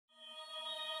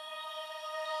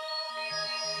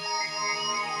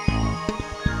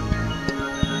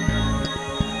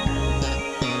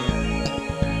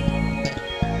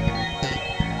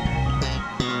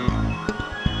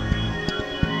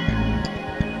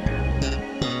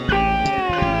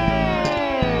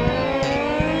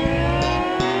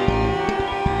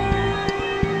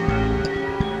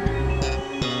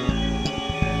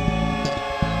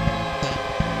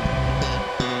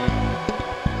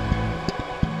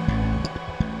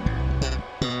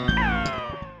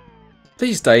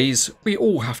These days, we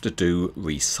all have to do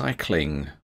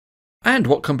recycling. And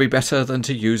what can be better than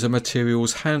to use a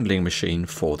materials handling machine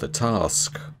for the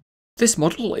task? This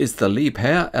model is the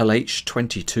Liebherr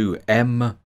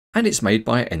LH22M, and it's made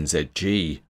by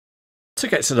NZG. To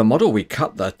get to the model, we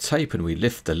cut the tape and we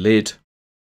lift the lid.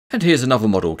 And here's another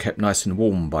model kept nice and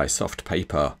warm by soft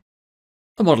paper.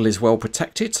 The model is well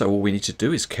protected, so all we need to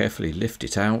do is carefully lift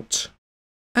it out.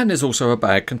 And there's also a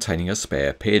bag containing a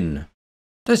spare pin.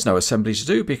 There's no assembly to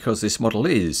do because this model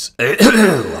is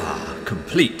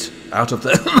complete out of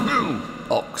the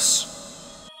box.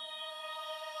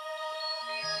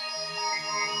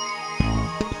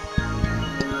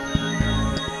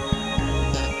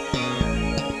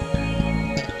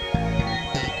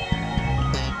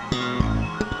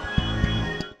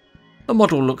 The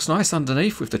model looks nice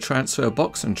underneath with the transfer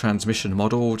box and transmission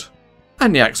modelled,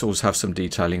 and the axles have some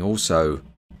detailing also.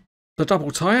 The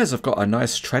double tyres have got a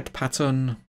nice tread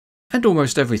pattern, and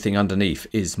almost everything underneath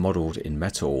is modelled in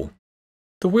metal.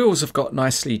 The wheels have got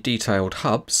nicely detailed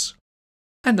hubs,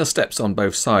 and the steps on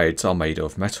both sides are made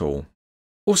of metal.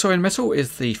 Also in metal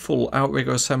is the full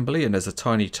outrigger assembly, and there's a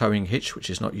tiny towing hitch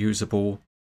which is not usable.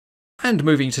 And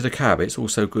moving to the cab, it's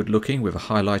also good looking with a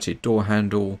highlighted door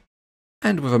handle,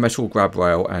 and with a metal grab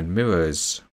rail and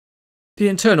mirrors. The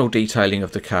internal detailing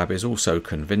of the cab is also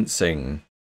convincing.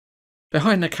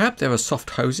 Behind the cab there are soft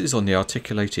hoses on the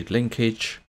articulated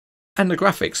linkage, and the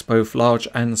graphics, both large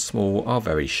and small, are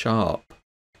very sharp.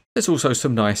 There's also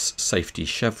some nice safety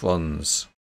chevrons.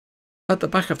 At the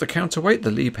back of the counterweight, the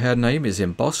Liebherr name is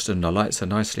embossed and the lights are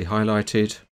nicely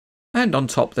highlighted, and on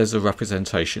top there's a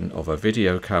representation of a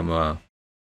video camera.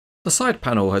 The side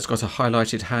panel has got a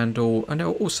highlighted handle, and there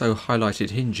are also highlighted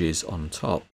hinges on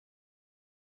top.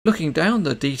 Looking down,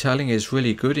 the detailing is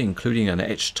really good, including an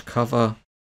etched cover,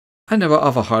 and there are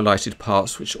other highlighted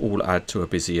parts which all add to a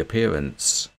busy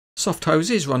appearance. Soft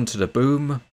hoses run to the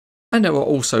boom, and there are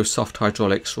also soft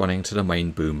hydraulics running to the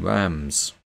main boom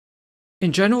rams.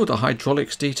 In general, the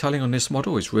hydraulics detailing on this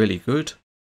model is really good,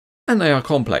 and they are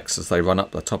complex as they run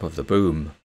up the top of the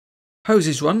boom.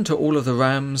 Hoses run to all of the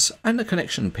rams, and the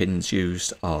connection pins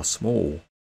used are small.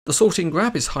 The sorting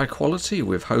grab is high quality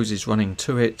with hoses running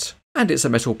to it, and it's a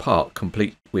metal part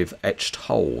complete with etched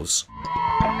holes.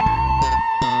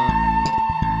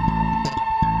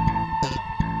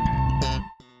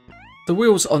 The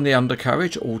wheels on the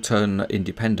undercarriage all turn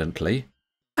independently,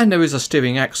 and there is a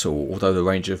steering axle, although the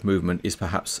range of movement is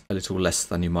perhaps a little less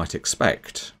than you might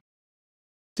expect.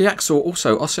 The axle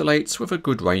also oscillates with a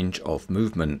good range of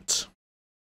movement.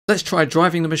 Let's try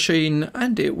driving the machine,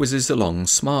 and it whizzes along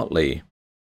smartly.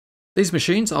 These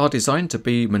machines are designed to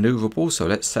be manoeuvrable, so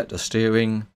let's set the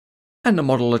steering, and the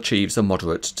model achieves a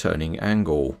moderate turning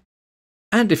angle.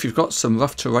 And if you've got some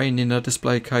rough terrain in a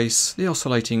display case, the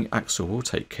oscillating axle will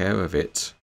take care of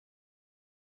it.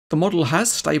 The model has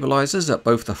stabilisers at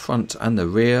both the front and the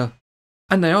rear,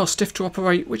 and they are stiff to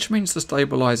operate, which means the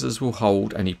stabilisers will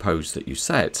hold any pose that you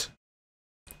set.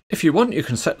 If you want, you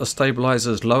can set the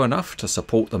stabilisers low enough to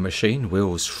support the machine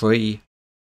wheels free,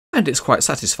 and it's quite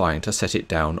satisfying to set it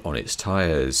down on its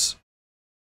tyres.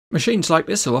 Machines like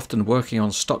this are often working on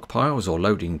stockpiles or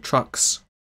loading trucks,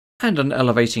 and an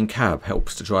elevating cab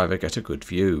helps the driver get a good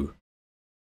view.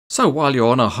 So while you're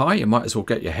on a high, you might as well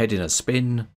get your head in a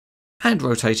spin, and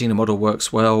rotating the model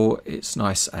works well, it's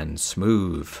nice and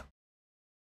smooth.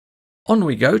 On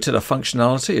we go to the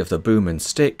functionality of the boom and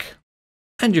stick,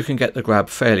 and you can get the grab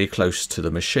fairly close to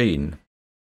the machine.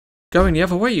 Going the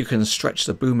other way, you can stretch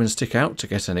the boom and stick out to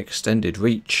get an extended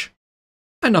reach,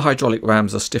 and the hydraulic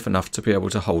rams are stiff enough to be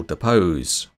able to hold the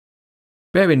pose.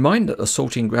 Bear in mind that the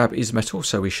sorting grab is metal,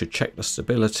 so we should check the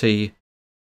stability,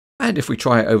 and if we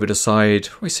try it over the side,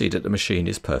 we see that the machine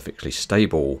is perfectly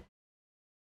stable.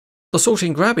 The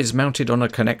sorting grab is mounted on a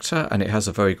connector, and it has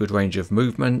a very good range of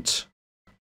movement,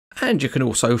 and you can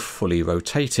also fully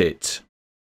rotate it.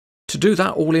 To do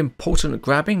that all-important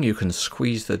grabbing, you can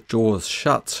squeeze the jaws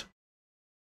shut,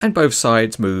 and both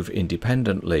sides move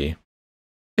independently.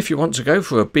 If you want to go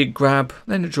for a big grab,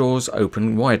 then the jaws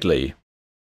open widely.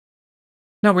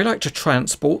 Now we like to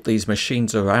transport these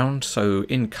machines around, so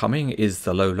incoming is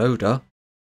the low loader.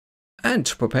 And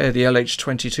to prepare the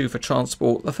LH22 for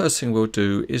transport, the first thing we'll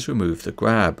do is remove the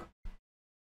grab.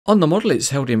 On the model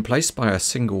it's held in place by a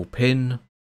single pin,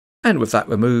 and with that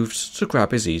removed, the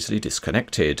grab is easily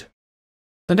disconnected.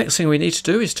 The next thing we need to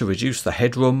do is to reduce the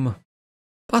headroom,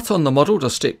 but on the model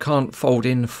the stick can't fold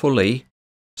in fully,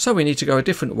 so we need to go a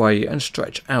different way and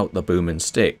stretch out the boom and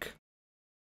stick.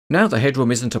 Now the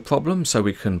headroom isn't a problem, so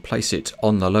we can place it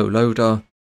on the low loader,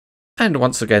 and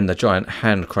once again the giant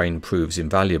hand crane proves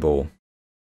invaluable.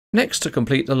 Next, to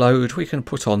complete the load, we can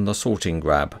put on the sorting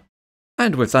grab.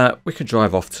 And with that, we can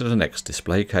drive off to the next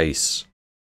display case.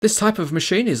 This type of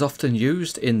machine is often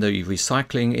used in the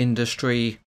recycling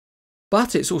industry,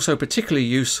 but it's also particularly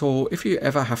useful if you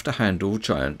ever have to handle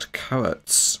giant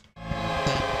carrots.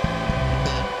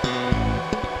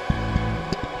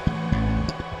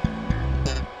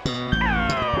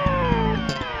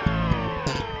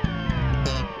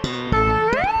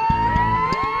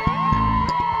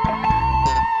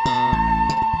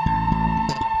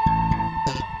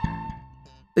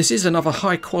 This is another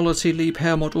high quality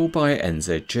Liebherr model by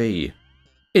NZG.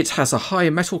 It has a high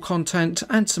metal content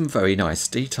and some very nice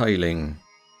detailing.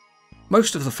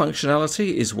 Most of the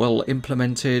functionality is well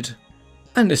implemented,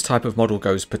 and this type of model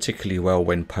goes particularly well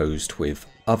when posed with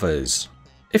others.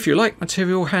 If you like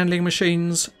material handling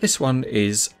machines, this one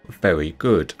is very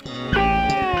good.